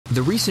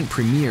The recent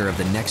premiere of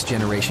the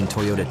next-generation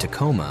Toyota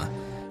Tacoma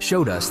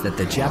showed us that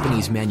the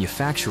Japanese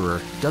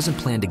manufacturer doesn't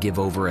plan to give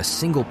over a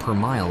single per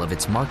mile of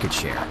its market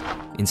share.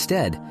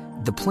 Instead,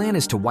 the plan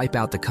is to wipe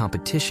out the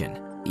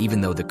competition,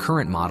 even though the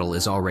current model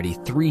is already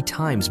 3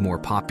 times more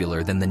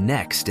popular than the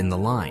next in the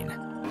line.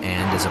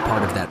 And as a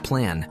part of that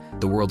plan,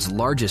 the world's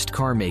largest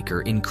car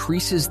maker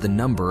increases the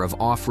number of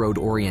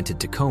off-road-oriented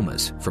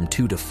Tacomas from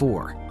 2 to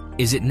 4.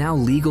 Is it now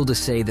legal to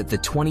say that the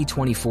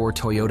 2024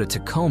 Toyota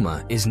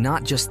Tacoma is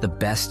not just the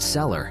best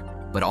seller,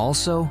 but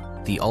also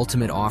the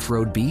ultimate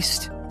off-road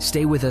beast?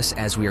 Stay with us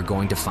as we are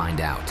going to find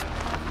out.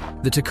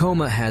 The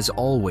Tacoma has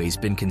always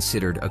been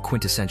considered a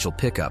quintessential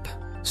pickup,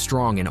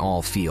 strong in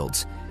all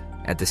fields.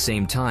 At the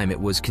same time,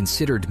 it was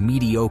considered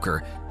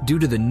mediocre due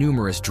to the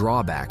numerous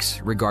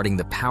drawbacks regarding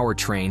the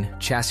powertrain,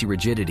 chassis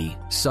rigidity,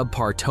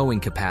 subpar towing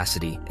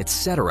capacity,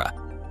 etc.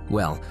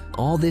 Well,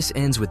 all this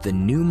ends with the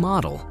new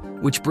model,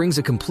 which brings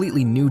a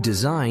completely new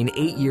design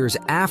 8 years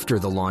after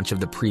the launch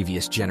of the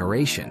previous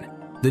generation.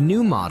 The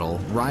new model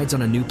rides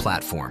on a new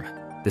platform,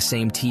 the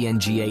same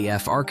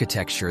TNGAF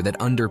architecture that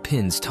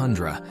underpins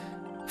Tundra.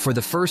 For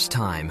the first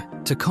time,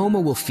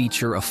 Tacoma will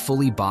feature a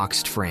fully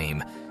boxed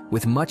frame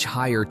with much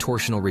higher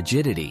torsional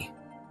rigidity.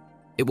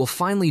 It will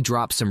finally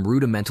drop some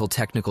rudimental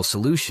technical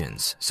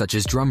solutions, such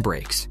as drum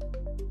brakes.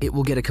 It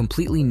will get a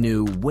completely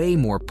new, way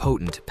more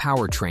potent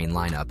powertrain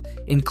lineup,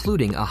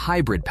 including a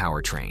hybrid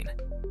powertrain.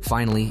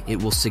 Finally, it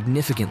will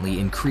significantly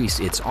increase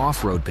its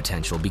off-road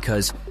potential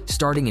because,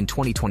 starting in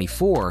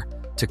 2024,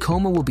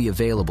 Tacoma will be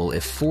available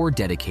as 4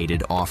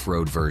 dedicated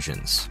off-road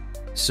versions.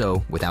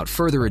 So, without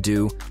further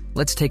ado,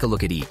 let's take a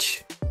look at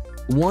each.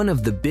 One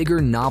of the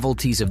bigger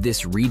novelties of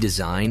this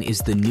redesign is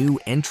the new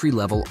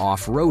entry-level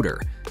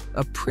off-roader,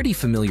 a pretty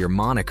familiar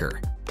moniker.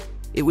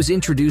 It was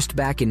introduced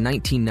back in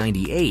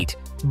 1998,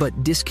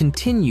 but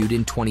discontinued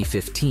in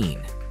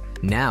 2015.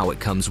 Now it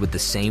comes with the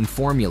same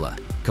formula,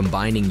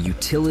 combining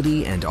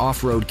utility and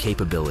off-road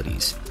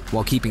capabilities,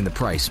 while keeping the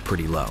price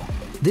pretty low.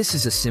 This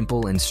is a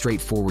simple and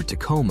straightforward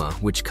Tacoma,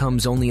 which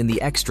comes only in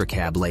the extra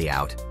cab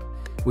layout,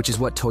 which is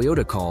what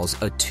Toyota calls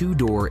a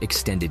 2-door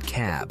extended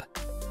cab.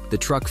 The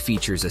truck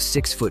features a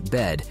 6-foot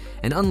bed,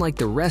 and unlike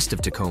the rest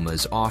of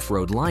Tacoma's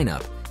off-road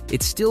lineup,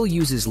 it still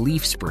uses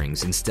leaf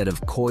springs instead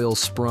of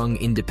coil-sprung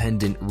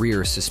independent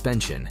rear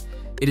suspension.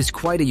 It is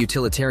quite a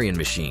utilitarian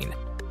machine,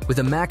 with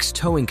a max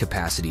towing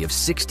capacity of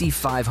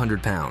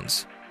 6,500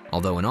 pounds.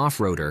 Although an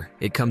off-roader,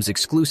 it comes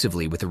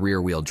exclusively with a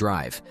rear-wheel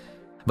drive.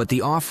 But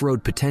the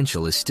off-road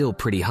potential is still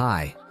pretty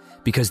high,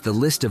 because the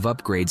list of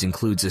upgrades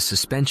includes a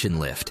suspension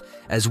lift,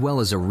 as well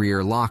as a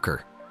rear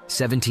locker.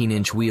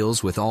 17-inch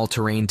wheels with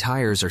all-terrain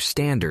tires are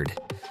standard,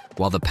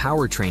 while the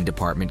powertrain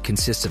department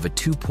consists of a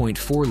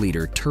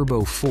 2.4-liter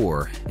Turbo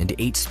 4 and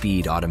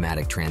 8-speed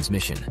automatic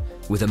transmission,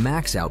 with a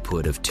max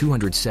output of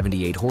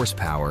 278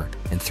 horsepower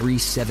and 3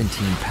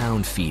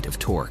 17-pound-feet of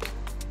torque.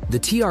 The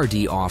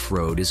TRD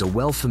Off-Road is a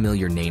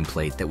well-familiar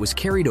nameplate that was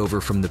carried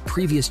over from the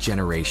previous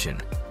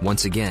generation.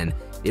 Once again,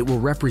 it will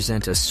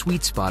represent a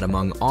sweet spot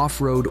among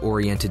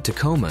off-road-oriented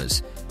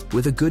Tacomas,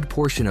 with a good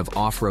portion of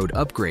off-road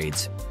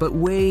upgrades, but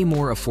way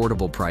more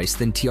affordable price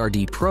than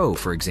TRD Pro,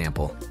 for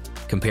example.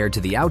 Compared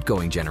to the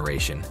outgoing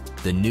generation,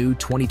 the new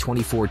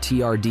 2024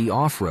 TRD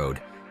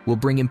Off-Road will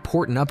bring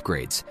important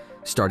upgrades,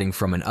 starting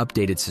from an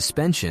updated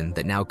suspension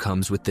that now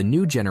comes with the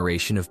new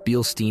generation of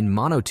Bilstein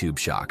monotube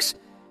shocks,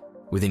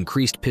 with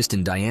increased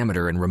piston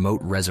diameter and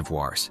remote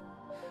reservoirs.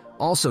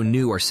 Also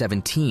new are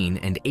 17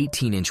 and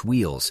 18-inch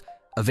wheels,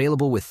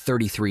 available with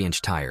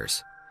 33-inch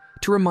tires.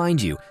 To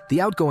remind you,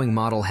 the outgoing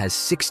model has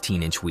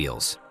 16-inch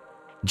wheels.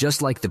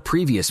 Just like the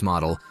previous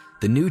model,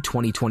 the new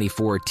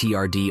 2024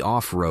 TRD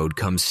Off-Road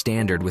comes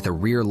standard with a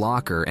rear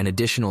locker and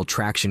additional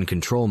traction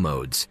control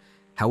modes.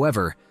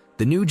 However,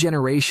 the new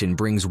generation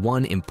brings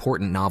one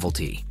important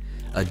novelty: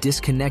 a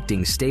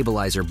disconnecting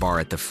stabilizer bar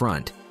at the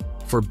front,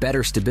 for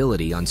better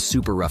stability on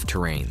super rough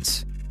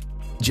terrains.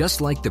 Just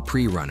like the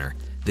PreRunner,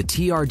 the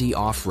TRD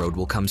Off-Road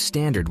will come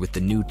standard with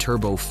the new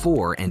Turbo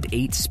 4 and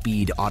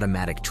 8-speed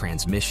automatic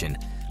transmission,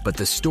 but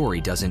the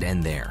story doesn't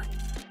end there.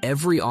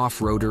 Every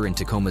off-roader in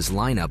Tacoma's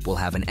lineup will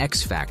have an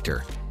X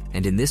factor,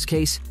 and in this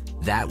case,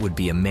 that would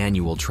be a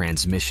manual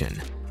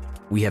transmission.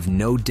 We have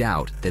no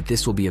doubt that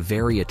this will be a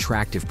very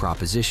attractive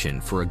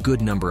proposition for a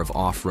good number of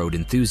off-road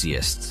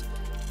enthusiasts.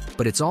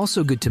 But it's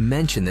also good to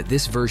mention that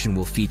this version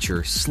will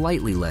feature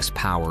slightly less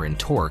power and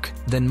torque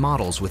than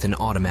models with an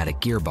automatic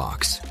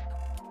gearbox.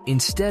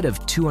 Instead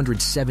of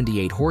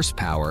 278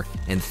 horsepower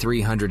and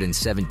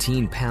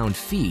 317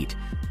 pound-feet,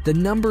 the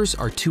numbers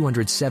are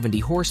 270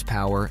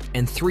 horsepower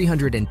and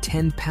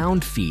 310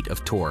 pound-feet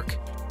of torque.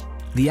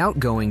 The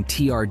outgoing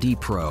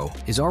TRD Pro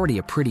is already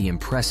a pretty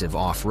impressive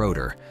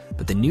off-roader,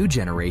 but the new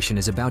generation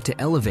is about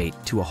to elevate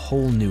to a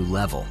whole new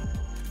level.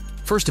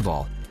 First of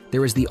all,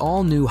 there is the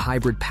all-new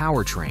hybrid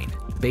powertrain,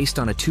 based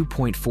on a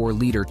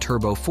 2.4-liter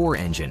Turbo 4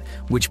 engine,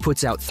 which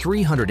puts out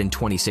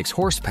 326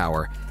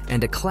 horsepower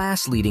and a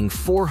class-leading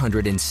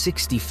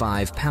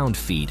 465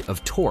 pound-feet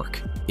of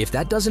torque. If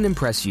that doesn't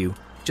impress you,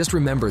 Just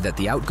remember that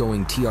the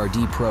outgoing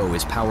TRD Pro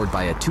is powered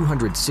by a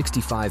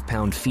 265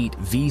 pound-feet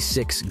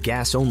V6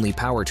 gas-only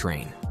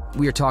powertrain.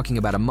 We are talking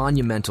about a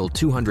monumental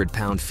 200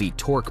 pound-feet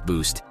torque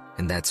boost,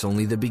 and that's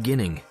only the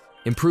beginning.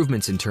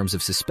 Improvements in terms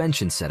of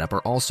suspension setup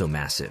are also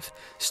massive,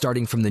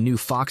 starting from the new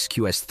Fox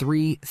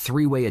QS3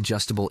 three-way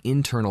adjustable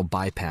internal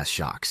bypass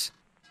shocks.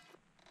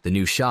 The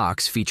new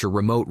shocks feature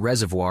remote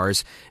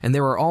reservoirs, and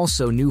there are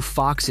also new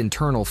Fox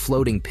internal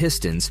floating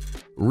pistons,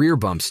 rear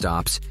bump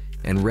stops,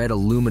 and red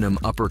aluminum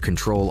upper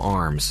control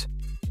arms.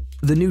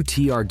 The new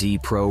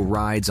TRD Pro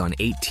rides on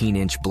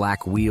 18-inch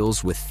black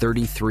wheels with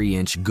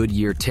 33-inch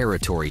Goodyear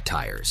Territory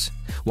tires,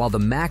 while the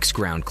max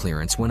ground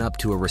clearance went up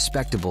to a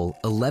respectable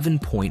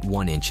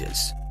 11.1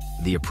 inches.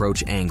 The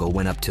approach angle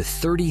went up to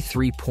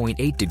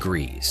 33.8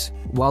 degrees,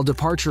 while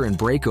departure and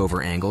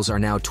breakover angles are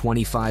now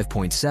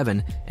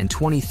 25.7 and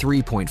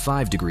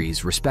 23.5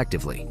 degrees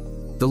respectively.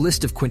 The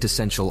list of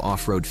quintessential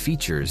off-road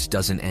features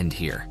doesn't end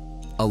here.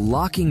 A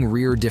locking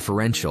rear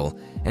differential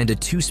and a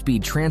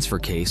 2-speed transfer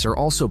case are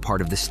also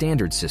part of the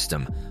standard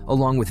system,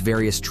 along with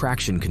various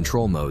traction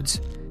control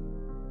modes.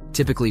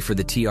 Typically for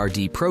the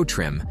TRD Pro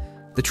trim,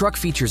 the truck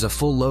features a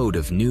full load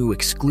of new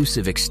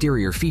exclusive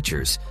exterior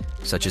features,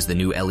 such as the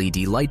new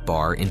LED light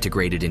bar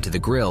integrated into the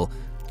grille,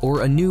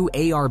 or a new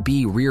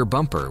ARB rear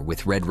bumper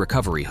with red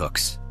recovery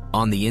hooks.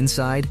 On the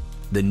inside,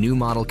 the new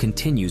model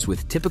continues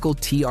with typical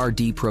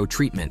TRD Pro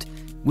treatment,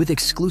 with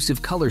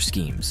exclusive color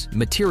schemes,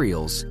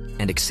 materials,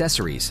 and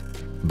accessories.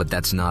 But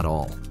that's not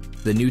all.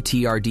 The new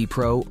TRD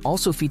Pro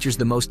also features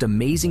the most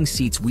amazing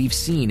seats we've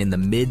seen in the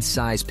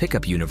mid-size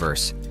pickup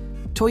universe.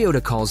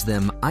 Toyota calls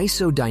them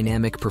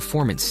isodynamic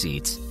performance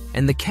seats,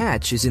 and the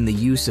catch is in the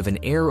use of an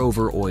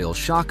air-over-oil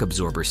shock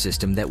absorber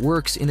system that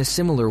works in a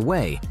similar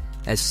way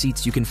as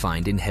seats you can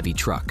find in heavy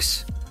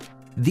trucks.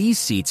 These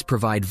seats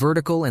provide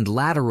vertical and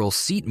lateral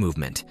seat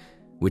movement,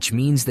 which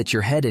means that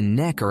your head and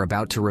neck are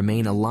about to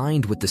remain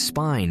aligned with the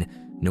spine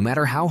no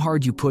matter how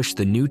hard you push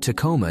the new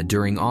Tacoma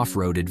during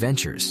off-road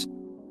adventures.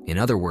 In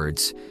other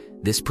words,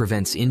 this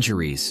prevents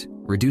injuries,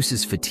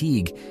 reduces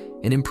fatigue,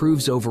 and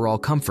improves overall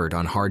comfort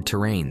on hard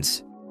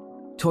terrains.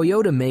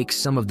 Toyota makes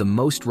some of the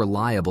most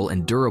reliable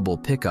and durable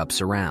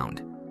pickups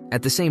around.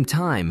 At the same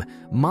time,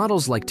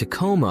 models like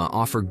Tacoma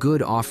offer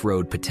good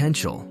off-road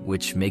potential,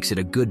 which makes it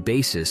a good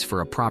basis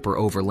for a proper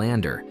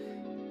overlander.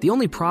 The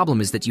only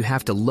problem is that you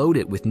have to load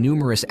it with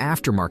numerous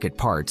aftermarket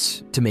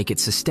parts to make it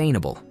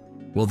sustainable.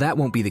 Well, that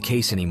won't be the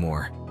case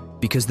anymore,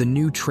 because the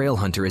new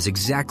Trailhunter is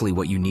exactly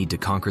what you need to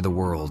conquer the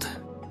world.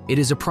 It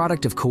is a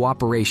product of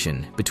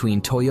cooperation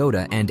between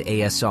Toyota and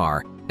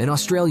ASR, an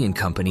Australian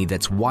company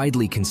that's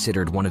widely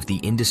considered one of the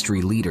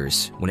industry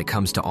leaders when it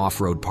comes to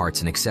off-road parts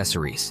and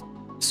accessories.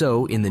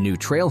 So, in the new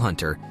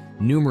Trailhunter,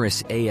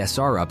 numerous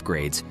ASR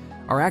upgrades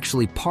are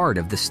actually part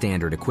of the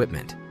standard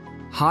equipment.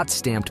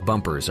 Hot-stamped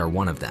bumpers are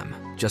one of them,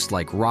 just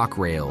like rock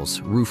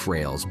rails, roof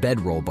rails,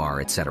 bedroll bar,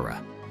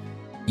 etc.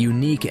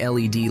 Unique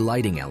LED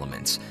lighting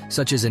elements,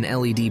 such as an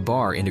LED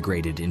bar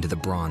integrated into the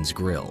bronze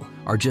grille,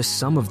 are just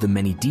some of the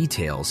many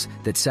details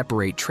that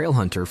separate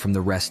Trailhunter from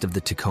the rest of the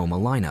Tacoma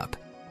lineup.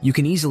 You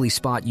can easily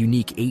spot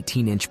unique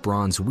 18-inch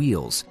bronze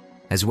wheels,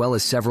 as well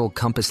as several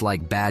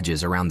compass-like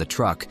badges around the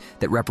truck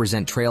that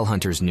represent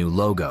Trailhunter's new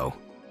logo.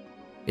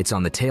 It's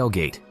on the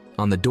tailgate,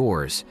 on the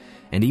doors,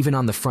 and even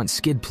on the front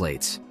skid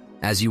plates.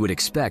 As you would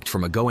expect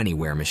from a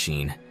go-anywhere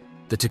machine,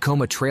 the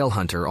Tacoma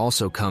Trailhunter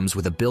also comes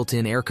with a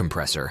built-in air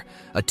compressor,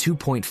 a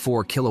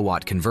 2.4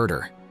 kilowatt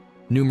converter,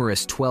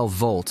 numerous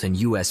 12-volt and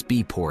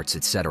USB ports,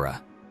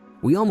 etc.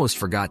 We almost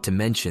forgot to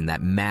mention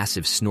that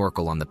massive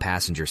snorkel on the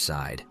passenger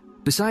side.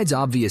 Besides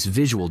obvious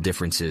visual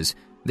differences,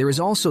 there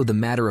is also the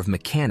matter of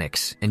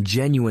mechanics and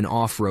genuine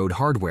off-road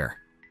hardware.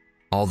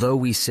 Although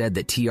we said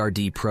that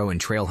TRD Pro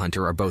and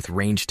Trailhunter are both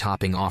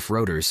range-topping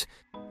off-roaders,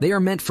 they are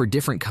meant for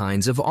different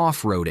kinds of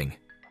off-roading.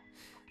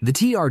 The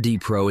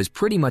TRD Pro is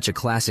pretty much a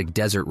classic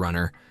desert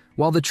runner,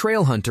 while the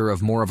Trailhunter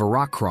of more of a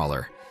rock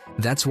crawler.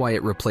 That's why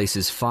it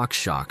replaces Fox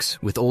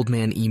shocks with Old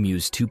Man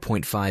Emu's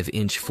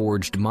 2.5-inch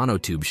forged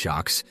monotube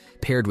shocks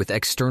paired with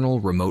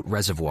external remote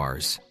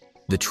reservoirs.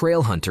 The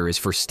Trailhunter is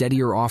for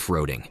steadier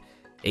off-roading,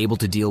 able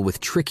to deal with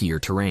trickier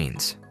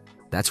terrains.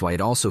 That's why it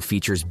also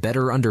features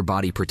better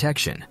underbody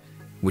protection,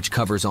 which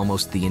covers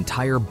almost the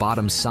entire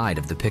bottom side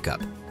of the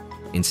pickup.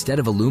 Instead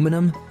of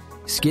aluminum,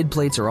 skid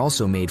plates are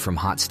also made from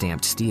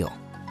hot-stamped steel.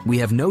 We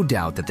have no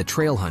doubt that the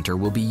Trailhunter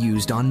will be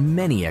used on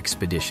many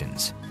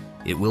expeditions.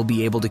 It will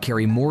be able to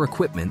carry more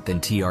equipment than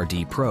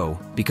TRD Pro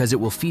because it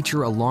will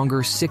feature a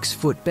longer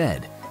 6-foot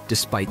bed,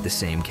 despite the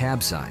same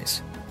cab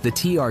size. The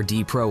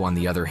TRD Pro, on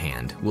the other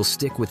hand, will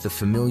stick with the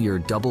familiar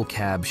double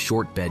cab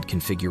short bed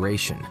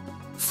configuration.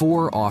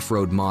 4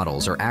 off-road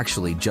models are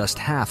actually just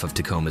half of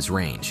Tacoma's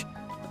range.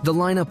 The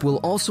lineup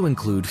will also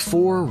include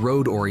 4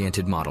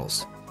 road-oriented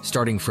models,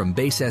 starting from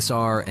base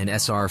SR and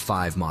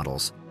SR5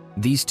 models.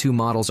 These 2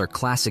 models are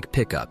classic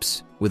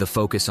pickups with a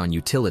focus on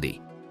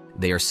utility.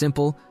 They are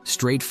simple,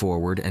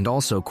 straightforward, and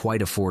also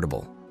quite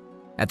affordable.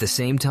 At the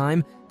same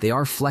time, they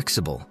are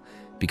flexible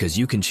because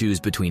you can choose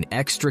between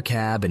extra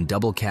cab and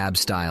double cab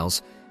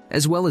styles,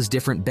 as well as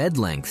different bed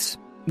lengths,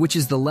 which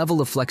is the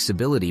level of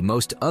flexibility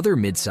most other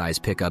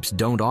midsize pickups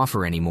don't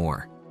offer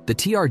anymore. The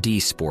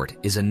TRD Sport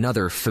is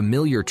another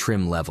familiar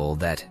trim level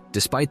that,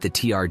 despite the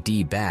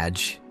TRD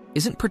badge,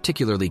 isn't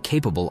particularly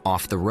capable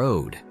off the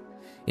road.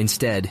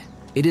 Instead,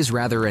 it is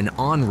rather an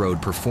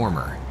on-road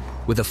performer,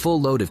 with a full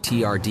load of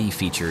TRD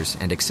features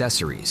and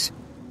accessories.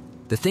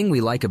 The thing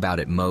we like about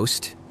it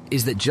most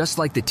is that just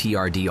like the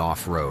TRD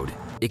off-road,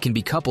 it can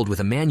be coupled with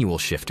a manual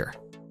shifter.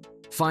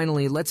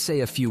 Finally, let's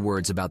say a few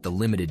words about the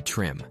limited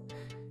trim.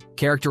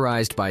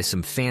 Characterized by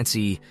some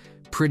fancy,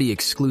 pretty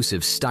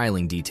exclusive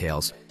styling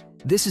details,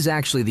 this is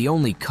actually the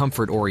only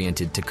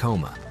comfort-oriented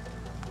Tacoma.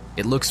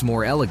 It looks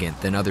more elegant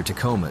than other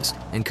Tacomas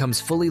and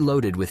comes fully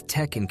loaded with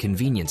tech and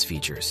convenience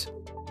features.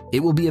 It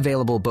will be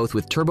available both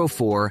with Turbo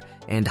 4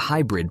 and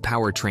hybrid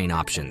powertrain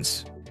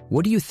options.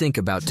 What do you think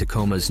about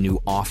Tacoma's new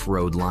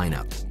off-road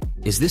lineup?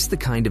 Is this the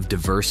kind of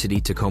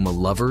diversity Tacoma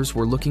lovers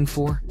were looking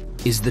for?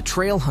 Is the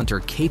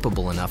Trailhunter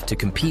capable enough to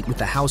compete with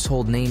the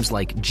household names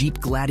like Jeep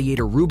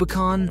Gladiator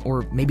Rubicon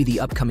or maybe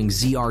the upcoming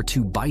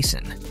ZR2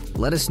 Bison?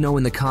 Let us know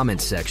in the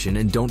comments section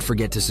and don't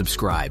forget to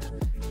subscribe.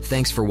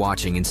 Thanks for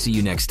watching and see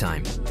you next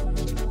time.